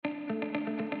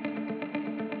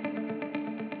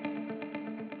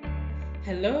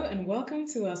Hello and welcome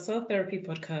to our Cell Therapy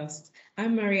podcast.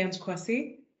 I'm Marie-Ange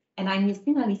Kouassi. And I'm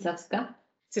Justyna Lisowska.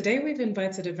 Today we've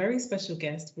invited a very special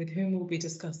guest with whom we'll be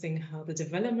discussing how the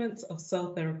development of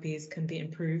cell therapies can be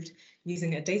improved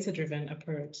using a data-driven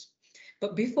approach.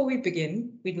 But before we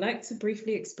begin, we'd like to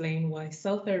briefly explain why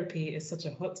cell therapy is such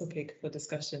a hot topic for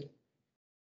discussion.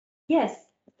 Yes,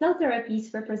 cell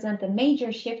therapies represent a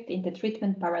major shift in the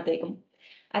treatment paradigm.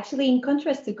 Actually, in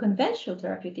contrast to conventional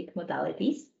therapeutic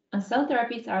modalities, cell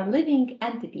therapies are living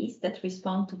entities that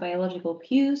respond to biological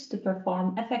cues to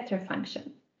perform effector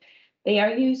function. They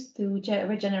are used to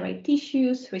regenerate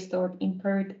tissues, restore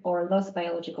impaired or lost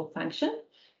biological function,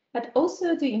 but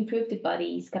also to improve the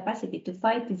body's capacity to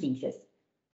fight diseases.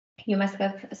 You must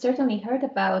have certainly heard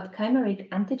about chimeric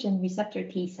antigen receptor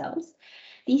T cells.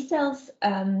 These cells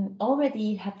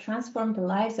already have transformed the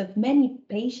lives of many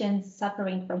patients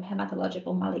suffering from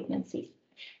hematological malignancies.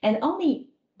 And only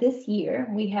this year,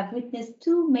 we have witnessed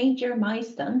two major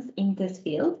milestones in this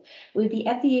field with the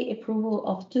FDA approval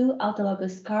of two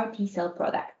autologous CAR T cell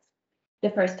products.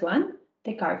 The first one,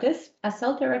 Tecartus, a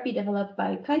cell therapy developed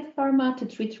by Kite Pharma to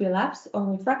treat relapse or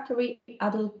refractory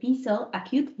adult B-cell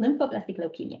acute lymphoblastic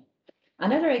leukemia.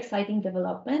 Another exciting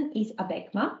development is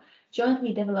Abecma,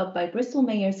 jointly developed by Bristol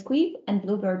Myers Squibb and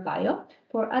Bluebird Bio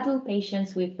for adult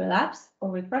patients with relapse or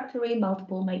refractory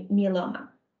multiple myeloma.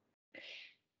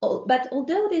 But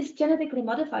although these genetically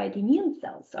modified immune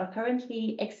cells are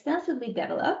currently extensively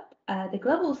developed, the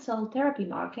global cell therapy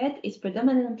market is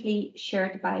predominantly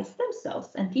shared by stem cells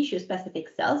and tissue-specific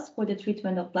cells for the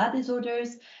treatment of blood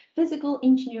disorders, physical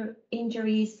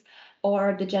injuries,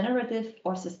 or degenerative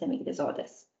or systemic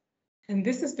disorders. And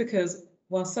this is because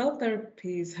while cell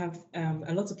therapies have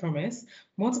a lot of promise,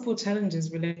 multiple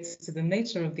challenges related to the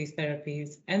nature of these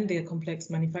therapies and their complex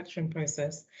manufacturing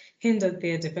process hindered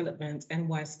their development and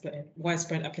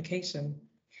widespread application.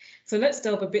 So let's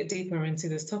delve a bit deeper into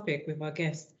this topic with our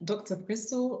guest, Dr.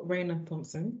 Cristal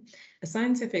Thompson, a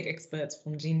scientific expert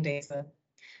from Gene Data.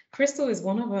 Cristal is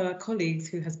one of our colleagues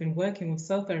who has been working with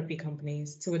cell therapy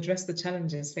companies to address the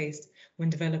challenges faced when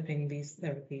developing these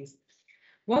therapies.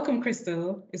 Welcome,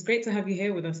 Cristal. It's great to have you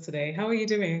here with us today. How are you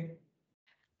doing?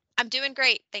 I'm doing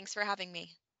great. Thanks for having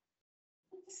me.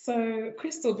 So,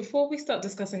 Cristal, before we start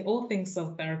discussing all things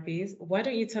cell therapies, why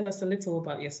don't you tell us a little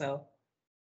about yourself?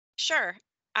 Sure.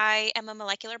 I am a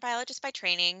molecular biologist by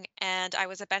training, and I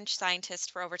was a bench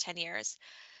scientist for over 10 years.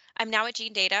 I'm now at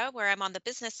Gene Data, where I'm on the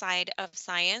business side of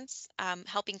science,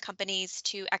 helping companies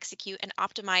to execute and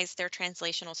optimize their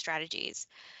translational strategies.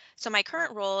 So, my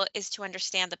current role is to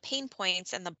understand the pain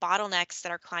points and the bottlenecks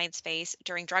that our clients face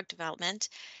during drug development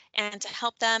and to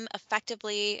help them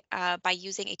effectively by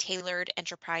using a tailored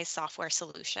enterprise software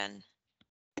solution.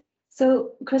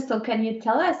 So, Cristal, can you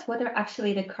tell us what are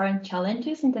actually the current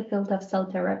challenges in the field of cell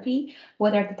therapy?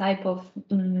 What are the type of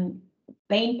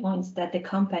pain points that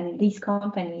these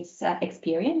companies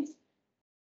experience?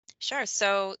 Sure.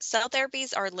 So, cell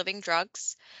therapies are living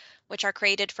drugs, which are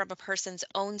created from a person's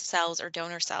own cells or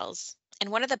donor cells. And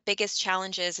one of the biggest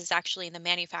challenges is actually in the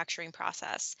manufacturing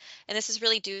process. And this is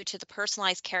really due to the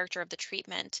personalized character of the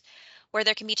treatment, where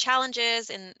there can be challenges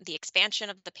in the expansion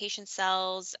of the patient's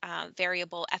cells,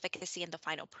 variable efficacy in the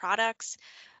final products,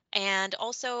 and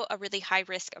also a really high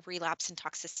risk of relapse and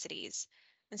toxicities.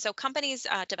 And so companies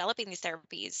developing these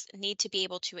therapies need to be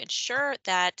able to ensure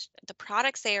that the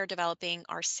products they are developing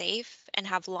are safe and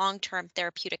have long-term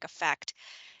therapeutic effect.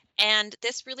 And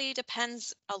this really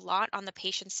depends a lot on the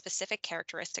patient's specific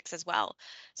characteristics as well.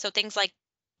 So things like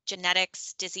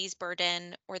genetics, disease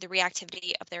burden, or the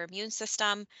reactivity of their immune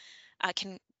system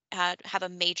can have a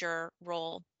major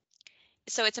role.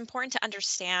 So it's important to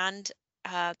understand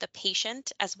the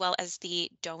patient as well as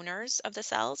the donors of the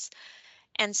cells.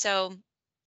 And so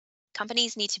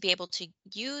companies need to be able to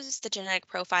use the genetic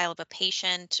profile of a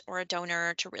patient or a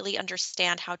donor to really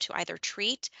understand how to either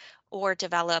treat or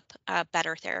develop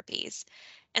better therapies.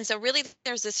 And so, really,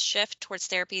 there's this shift towards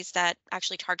therapies that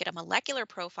actually target a molecular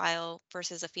profile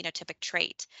versus a phenotypic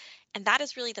trait. And that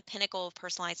is really the pinnacle of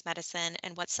personalized medicine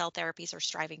and what cell therapies are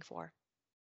striving for.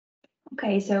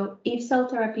 Okay, so if cell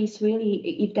therapies really,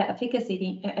 if the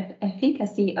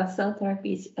efficacy of cell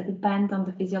therapies depend on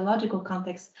the physiological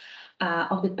context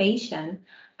of the patient,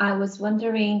 I was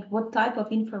wondering what type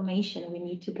of information we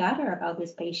need to gather about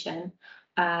this patient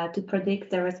to predict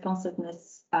the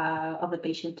responsiveness of the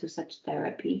patient to such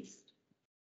therapies.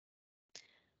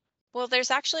 Well,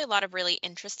 there's actually a lot of really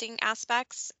interesting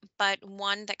aspects, but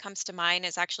one that comes to mind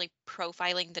is actually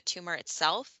profiling the tumor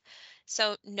itself.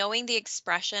 So, knowing the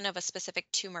expression of a specific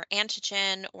tumor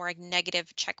antigen or a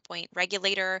negative checkpoint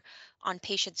regulator on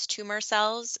patients' tumor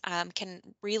cells can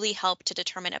really help to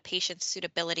determine a patient's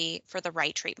suitability for the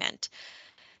right treatment.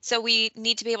 So, we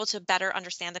need to be able to better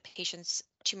understand the patient's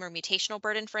tumor mutational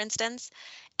burden, for instance,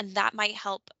 and that might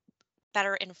help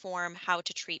better inform how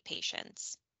to treat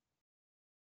patients.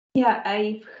 Yeah,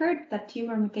 I've heard that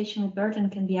tumor mutational burden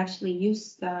can be actually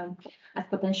used as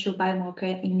potential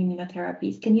biomarker in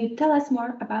immunotherapies. Can you tell us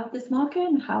more about this marker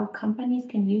and how companies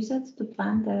can use it to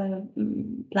plan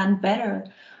better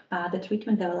the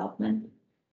treatment development?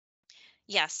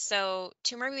 Yes, so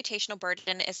tumor mutational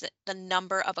burden is the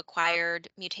number of acquired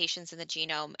mutations in the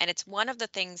genome, and it's one of the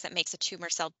things that makes a tumor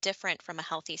cell different from a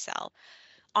healthy cell.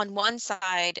 On one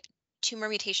side, tumor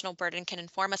mutational burden can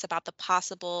inform us about the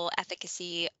possible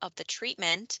efficacy of the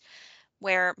treatment,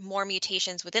 where more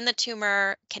mutations within the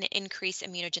tumor can increase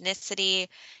immunogenicity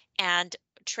and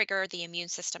trigger the immune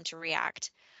system to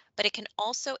react. But it can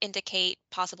also indicate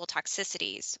possible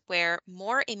toxicities, where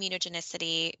more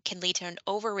immunogenicity can lead to an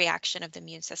overreaction of the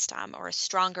immune system or a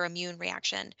stronger immune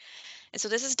reaction. And so,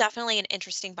 this is definitely an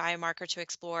interesting biomarker to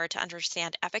explore to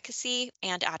understand efficacy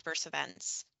and adverse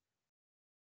events.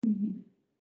 Mhm.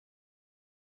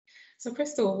 So,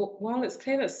 Crystal, while it's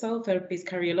clear that cell therapies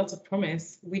carry a lot of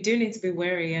promise, we do need to be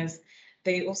wary as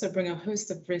they also bring a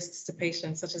host of risks to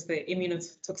patients, such as the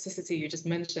immunotoxicity you just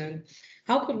mentioned.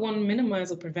 How could one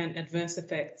minimize or prevent adverse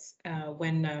effects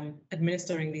when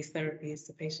administering these therapies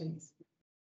to patients?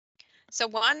 So,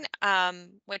 one,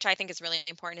 which I think is really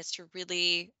important, is to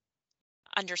really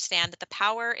understand that the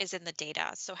power is in the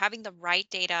data. So, having the right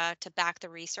data to back the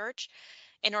research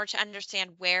in order to understand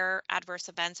where adverse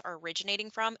events are originating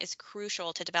from is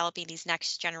crucial to developing these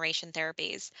next generation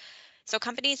therapies. So,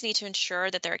 companies need to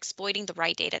ensure that they're exploiting the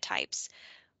right data types.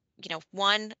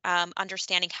 One,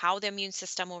 understanding how the immune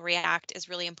system will react is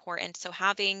really important. So,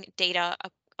 having data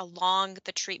along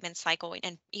the treatment cycle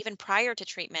and even prior to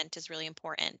treatment is really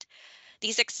important.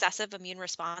 These excessive immune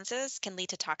responses can lead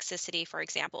to toxicity, for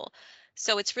example.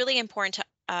 So it's really important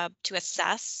to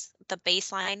assess the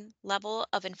baseline level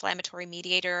of inflammatory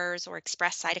mediators or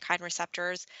express cytokine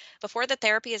receptors before the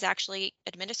therapy is actually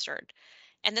administered.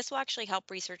 And this will actually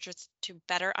help researchers to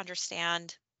better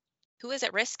understand who is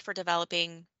at risk for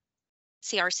developing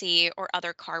CRC or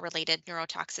other CAR-related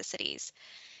neurotoxicities.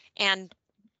 And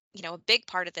a big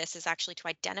part of this is actually to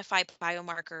identify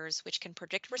biomarkers which can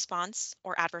predict response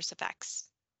or adverse effects.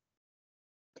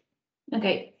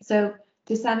 Okay, so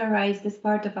to summarize this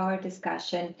part of our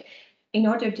discussion, in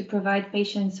order to provide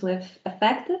patients with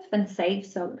effective and safe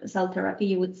cell therapy,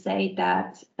 you would say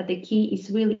that the key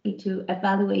is really to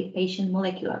evaluate patient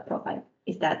molecular profile.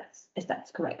 Is that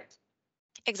correct?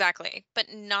 Exactly,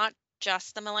 but not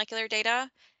just the molecular data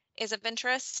is of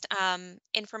interest.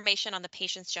 Information on the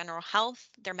patient's general health,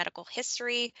 their medical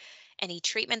history, any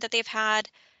treatment that they've had.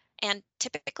 And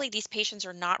typically, these patients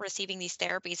are not receiving these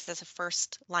therapies as a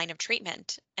first line of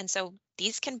treatment. And so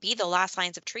these can be the last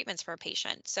lines of treatments for a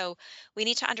patient. So we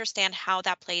need to understand how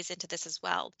that plays into this as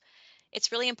well.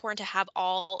 It's really important to have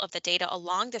all of the data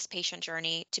along this patient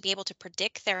journey to be able to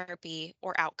predict therapy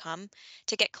or outcome,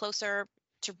 to get closer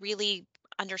to really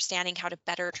understanding how to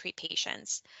better treat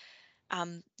patients.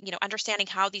 Understanding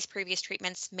how these previous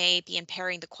treatments may be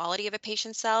impairing the quality of a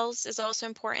patient's cells is also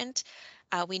important.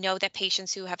 We know that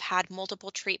patients who have had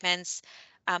multiple treatments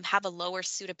have a lower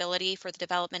suitability for the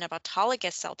development of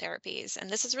autologous cell therapies, and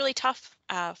this is really tough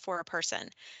for a person.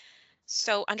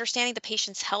 So, understanding the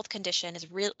patient's health condition is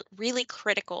really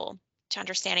critical to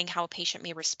understanding how a patient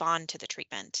may respond to the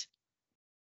treatment.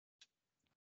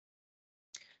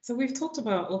 So we've talked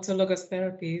about autologous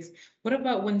therapies. What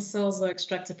about when cells are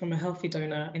extracted from a healthy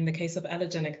donor in the case of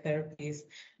allogenic therapies?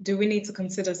 Do we need to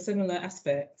consider similar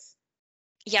aspects?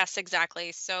 Yes,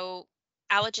 exactly. So,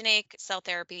 allogeneic cell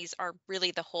therapies are really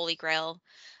the holy grail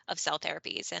of cell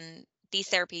therapies. And these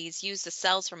therapies use the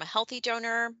cells from a healthy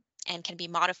donor and can be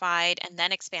modified and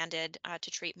then expanded to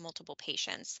treat multiple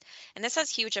patients. And this has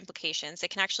huge implications.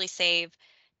 It can actually save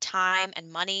time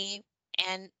and money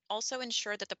and also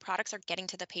ensure that the products are getting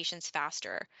to the patients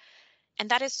faster. And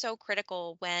that is so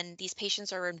critical when these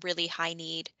patients are in really high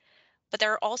need. But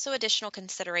there are also additional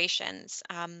considerations.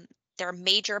 There are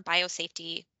major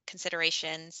biosafety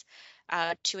considerations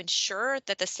to ensure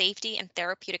that the safety and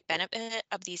therapeutic benefit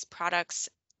of these products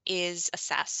is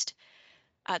assessed.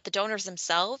 The donors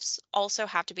themselves also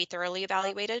have to be thoroughly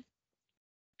evaluated.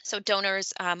 So,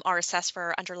 donors are assessed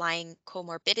for underlying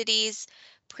comorbidities,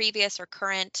 previous or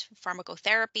current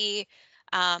pharmacotherapy,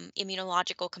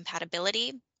 immunological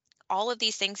compatibility. All of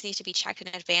these things need to be checked in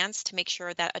advance to make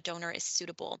sure that a donor is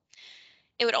suitable.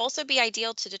 It would also be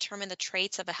ideal to determine the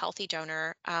traits of a healthy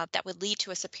donor that would lead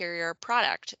to a superior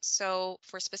product. So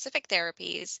for specific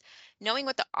therapies, knowing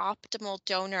what the optimal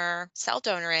cell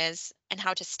donor is and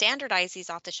how to standardize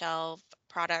these off-the-shelf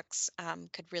products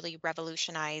could really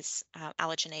revolutionize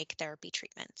allogeneic therapy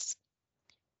treatments.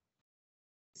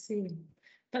 See,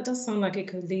 that does sound like it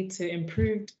could lead to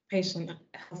improved patient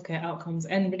healthcare outcomes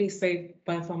and really save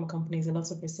biopharma companies a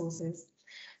lot of resources.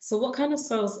 So what kind of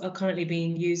cells are currently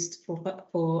being used for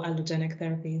allogenic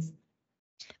therapies?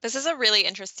 This is a really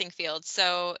interesting field.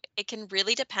 So it can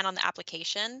really depend on the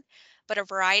application, but a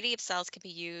variety of cells can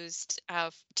be used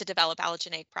to develop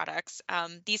allogeneic products.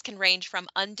 These can range from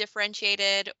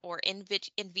undifferentiated or in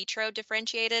vitro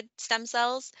differentiated stem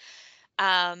cells.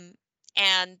 Um,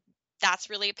 and that's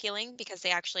really appealing because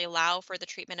they actually allow for the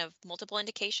treatment of multiple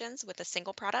indications with a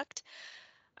single product.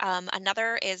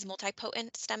 Another is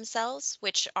multipotent stem cells,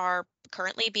 which are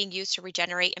currently being used to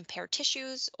regenerate impaired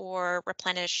tissues or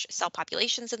replenish cell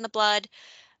populations in the blood,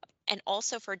 and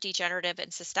also for degenerative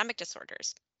and systemic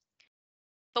disorders.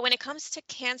 But when it comes to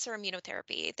cancer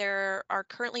immunotherapy, there are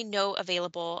currently no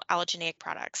available allogeneic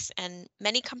products, and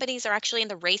many companies are actually in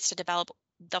the race to develop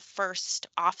the first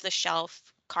off the shelf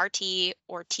CAR T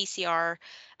or TCR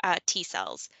T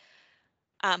cells.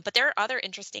 But there are other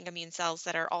interesting immune cells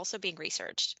that are also being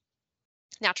researched.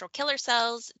 Natural killer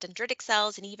cells, dendritic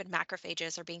cells, and even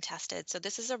macrophages are being tested. So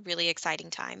this is a really exciting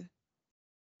time.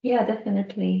 Yeah,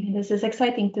 definitely. This is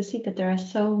exciting to see that there are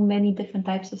so many different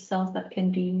types of cells that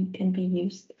can be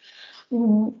used.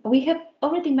 We have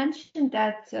already mentioned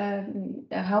that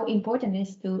how important it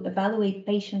is to evaluate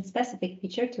patient-specific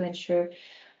feature to ensure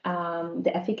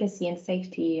the efficacy and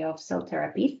safety of cell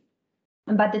therapies.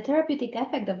 But the therapeutic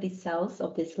effect of these cells,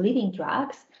 of these living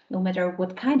drugs, no matter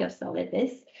what kind of cell it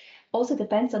is, also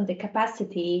depends on the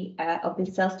capacity of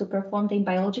these cells to perform their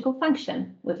biological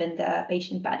function within the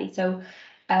patient body. So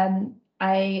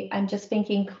I'm just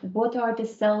thinking, what are the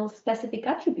cell-specific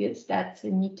attributes that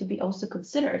need to be also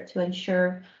considered to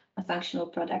ensure a functional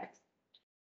product?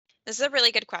 This is a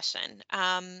really good question.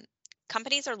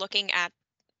 Companies are looking at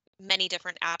many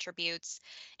different attributes,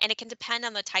 and it can depend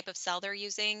on the type of cell they're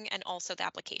using and also the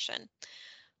application.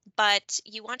 But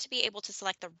you want to be able to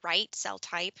select the right cell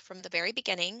type from the very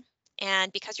beginning.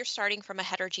 And because you're starting from a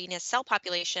heterogeneous cell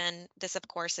population, this, of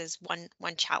course, is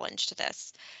one challenge to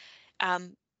this.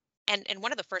 Um, and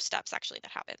one of the first steps actually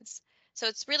that happens. So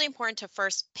it's really important to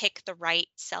first pick the right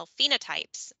cell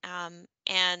phenotypes,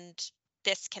 and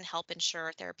this can help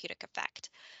ensure therapeutic effect.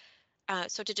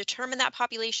 So to determine that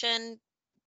population,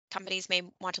 companies may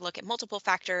want to look at multiple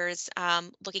factors,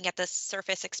 looking at the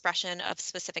surface expression of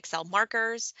specific cell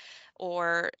markers,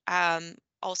 or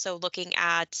also looking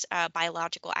at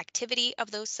biological activity of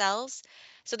those cells.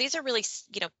 So these are really,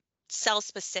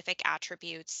 cell-specific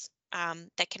attributes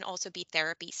that can also be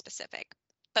therapy specific.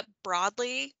 But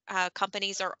broadly,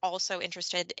 companies are also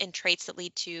interested in traits that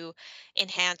lead to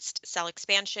enhanced cell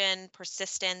expansion,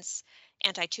 persistence,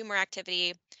 anti-tumor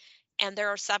activity, and there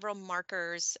are several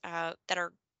markers that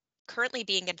are currently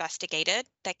being investigated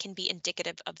that can be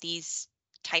indicative of these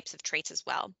types of traits as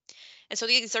well. And so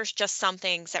these are just some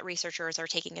things that researchers are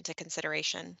taking into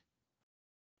consideration.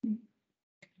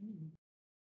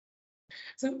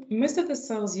 So most of the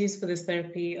cells used for this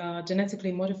therapy are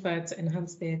genetically modified to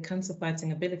enhance their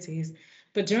cancer-fighting abilities.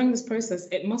 But during this process,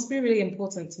 it must be really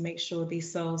important to make sure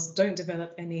these cells don't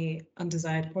develop any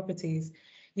undesired properties.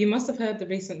 You must have heard the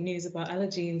recent news about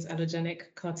Allogene's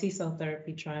allogenic CAR T cell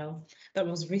therapy trial that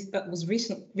was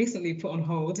recently put on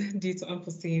hold due to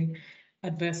unforeseen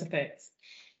adverse effects.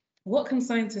 What can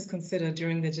scientists consider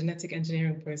during the genetic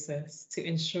engineering process to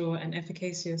ensure an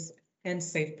efficacious and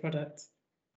safe product?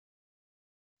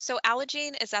 So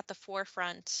Allogene is at the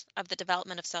forefront of the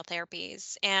development of cell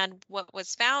therapies. And what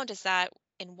was found is that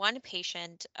in one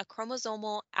patient, a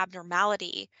chromosomal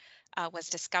abnormality was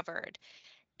discovered.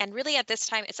 And really at this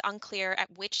time, it's unclear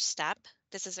at which step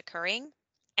this is occurring.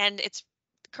 And it's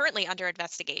currently under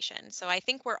investigation. So I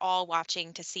think we're all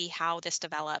watching to see how this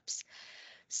develops.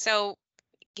 So,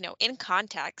 in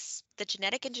context, the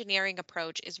genetic engineering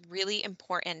approach is really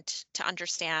important to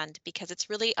understand because it's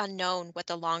really unknown what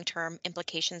the long-term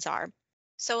implications are.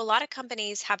 So a lot of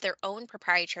companies have their own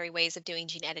proprietary ways of doing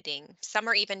gene editing. Some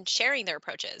are even sharing their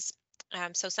approaches.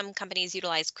 So some companies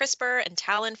utilize CRISPR and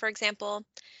TALEN, for example.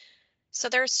 So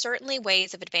there are certainly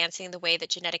ways of advancing the way that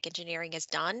genetic engineering is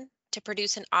done to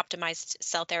produce an optimized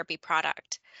cell therapy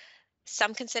product.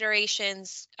 Some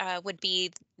considerations would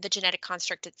be the genetic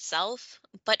construct itself,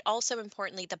 but also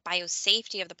importantly, the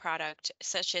biosafety of the product,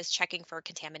 such as checking for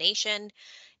contamination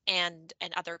and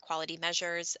other quality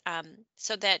measures,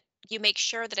 so that you make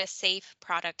sure that a safe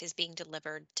product is being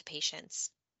delivered to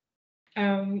patients.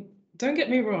 Don't get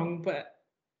me wrong, but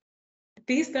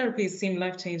these therapies seem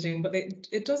life-changing, but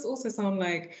it does also sound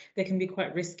like they can be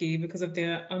quite risky because of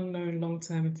their unknown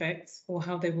long-term effects or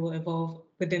how they will evolve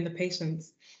within the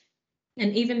patients.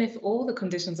 And even if all the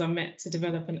conditions are met to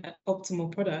develop an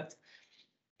optimal product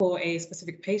for a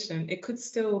specific patient, it could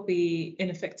still be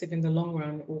ineffective in the long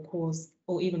run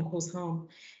or even cause harm.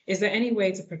 Is there any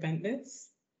way to prevent this?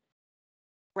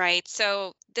 Right.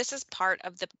 So this is part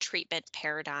of the treatment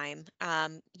paradigm.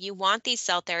 You want these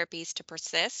cell therapies to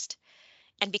persist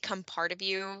and become part of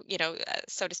you,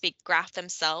 so to speak, graft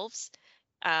themselves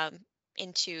um,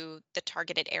 into the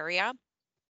targeted area.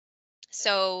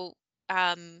 So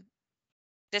um,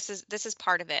 this is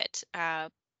part of it.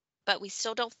 But we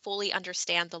still don't fully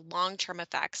understand the long-term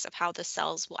effects of how the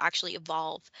cells will actually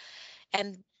evolve.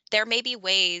 And there may be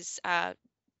ways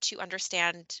to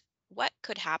understand what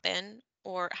could happen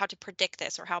or how to predict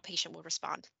this or how a patient will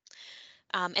respond.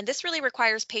 And this really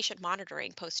requires patient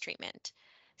monitoring post-treatment.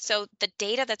 So the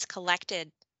data that's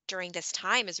collected during this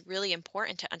time is really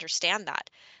important to understand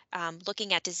that.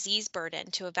 Looking at disease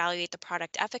burden to evaluate the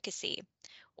product efficacy,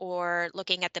 or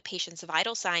looking at the patient's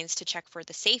vital signs to check for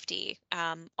the safety.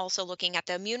 Also looking at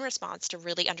the immune response to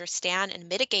really understand and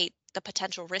mitigate the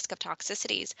potential risk of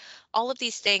toxicities. All of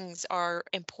these things are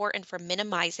important for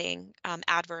minimizing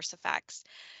adverse effects.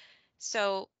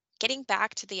 So getting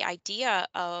back to the idea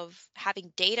of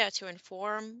having data to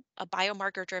inform a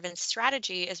biomarker-driven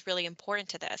strategy is really important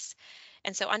to this.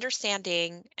 And so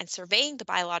understanding and surveying the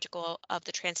biological of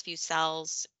the transfused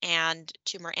cells and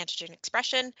tumor antigen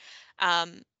expression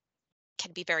um,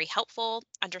 can be very helpful.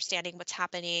 Understanding what's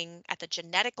happening at the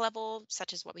genetic level,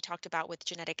 such as what we talked about with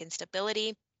genetic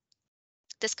instability.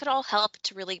 This could all help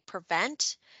to really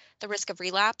prevent the risk of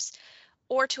relapse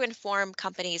or to inform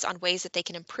companies on ways that they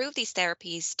can improve these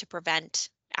therapies to prevent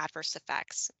adverse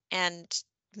effects and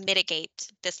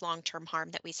mitigate this long-term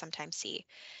harm that we sometimes see,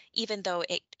 even though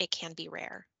it can be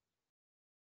rare.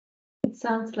 It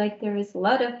sounds like there is a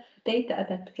lot of data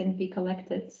that can be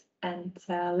collected and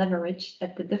leveraged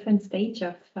at the different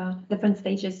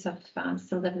stages of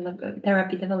cell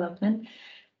therapy development,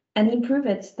 and improve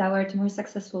it toward more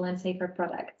successful and safer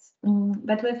products.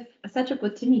 But with such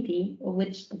opportunity,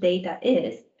 which data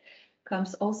is,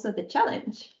 comes also the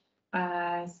challenge.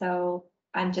 So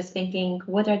I'm just thinking,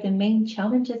 what are the main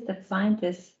challenges that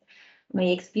scientists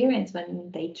may experience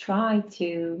when they try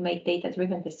to make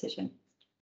data-driven decisions?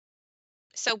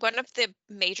 So one of the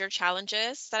major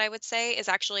challenges that I would say is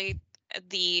actually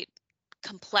the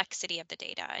complexity of the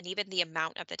data and even the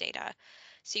amount of the data.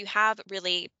 So you have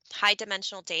really high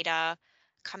dimensional data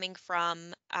coming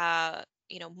from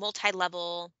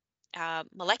multi-level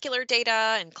molecular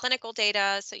data and clinical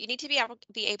data. So you need to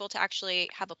be able to actually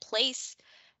have a place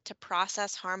to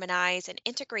process, harmonize, and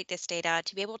integrate this data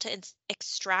to be able to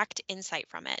extract insight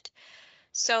from it.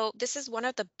 So this is one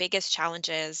of the biggest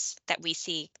challenges that we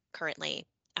see currently.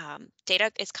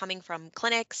 Data is coming from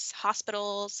clinics,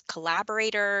 hospitals,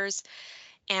 collaborators,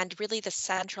 and really the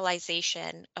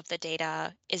centralization of the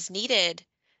data is needed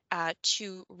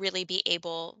to really be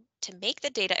able to make the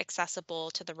data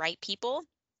accessible to the right people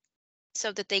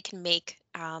so that they can make,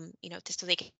 so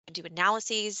they can do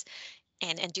analyses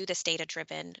and do this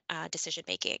data-driven decision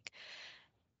making.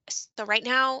 So right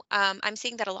now, I'm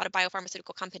seeing that a lot of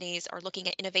biopharmaceutical companies are looking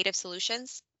at innovative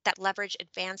solutions that leverage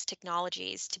advanced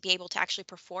technologies to be able to actually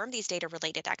perform these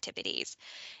data-related activities.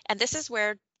 And this is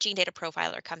where Gene Data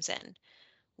Profiler comes in.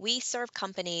 We serve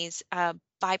companies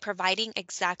by providing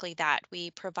exactly that.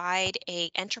 We provide an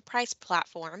enterprise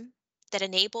platform that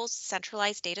enables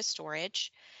centralized data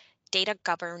storage, data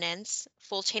governance,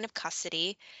 full chain of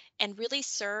custody, and really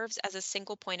serves as a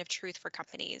single point of truth for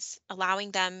companies,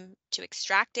 allowing them to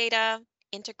extract data,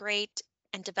 integrate,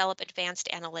 and develop advanced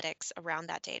analytics around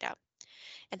that data.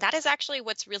 And that is actually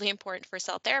what's really important for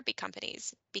cell therapy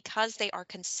companies because they are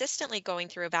consistently going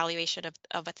through evaluation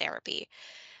of a therapy,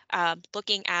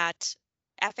 looking at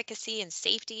efficacy and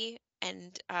safety,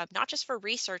 and not just for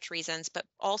research reasons, but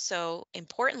also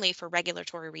importantly for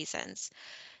regulatory reasons.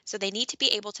 So they need to be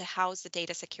able to house the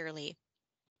data securely.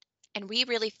 And we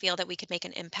really feel that we could make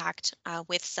an impact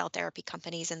with cell therapy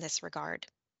companies in this regard.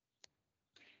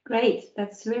 Great,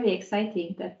 that's really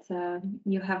exciting that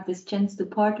you have this chance to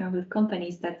partner with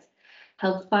companies that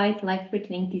help fight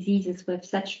life-threatening diseases with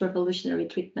such revolutionary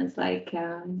treatments like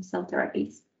cell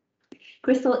therapies.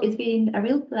 Cristal, it's been a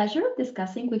real pleasure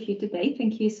discussing with you today.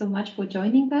 Thank you so much for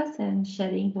joining us and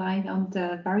shedding light on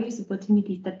the various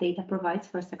opportunities that data provides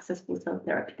for successful cell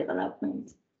therapy development.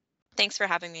 Thanks for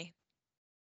having me.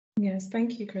 Yes,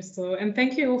 thank you, Cristal. And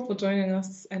thank you all for joining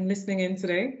us and listening in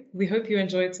today. We hope you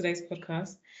enjoyed today's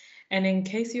podcast. And in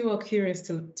case you are curious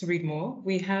to read more,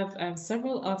 we have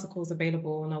several articles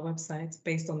available on our website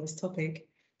based on this topic.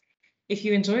 If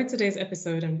you enjoyed today's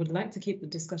episode and would like to keep the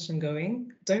discussion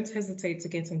going, don't hesitate to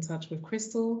get in touch with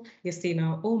Cristal,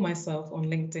 Justyna, or myself on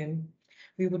LinkedIn.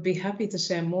 We would be happy to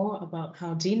share more about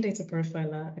how Gene Data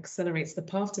Profiler accelerates the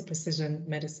path to precision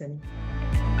medicine.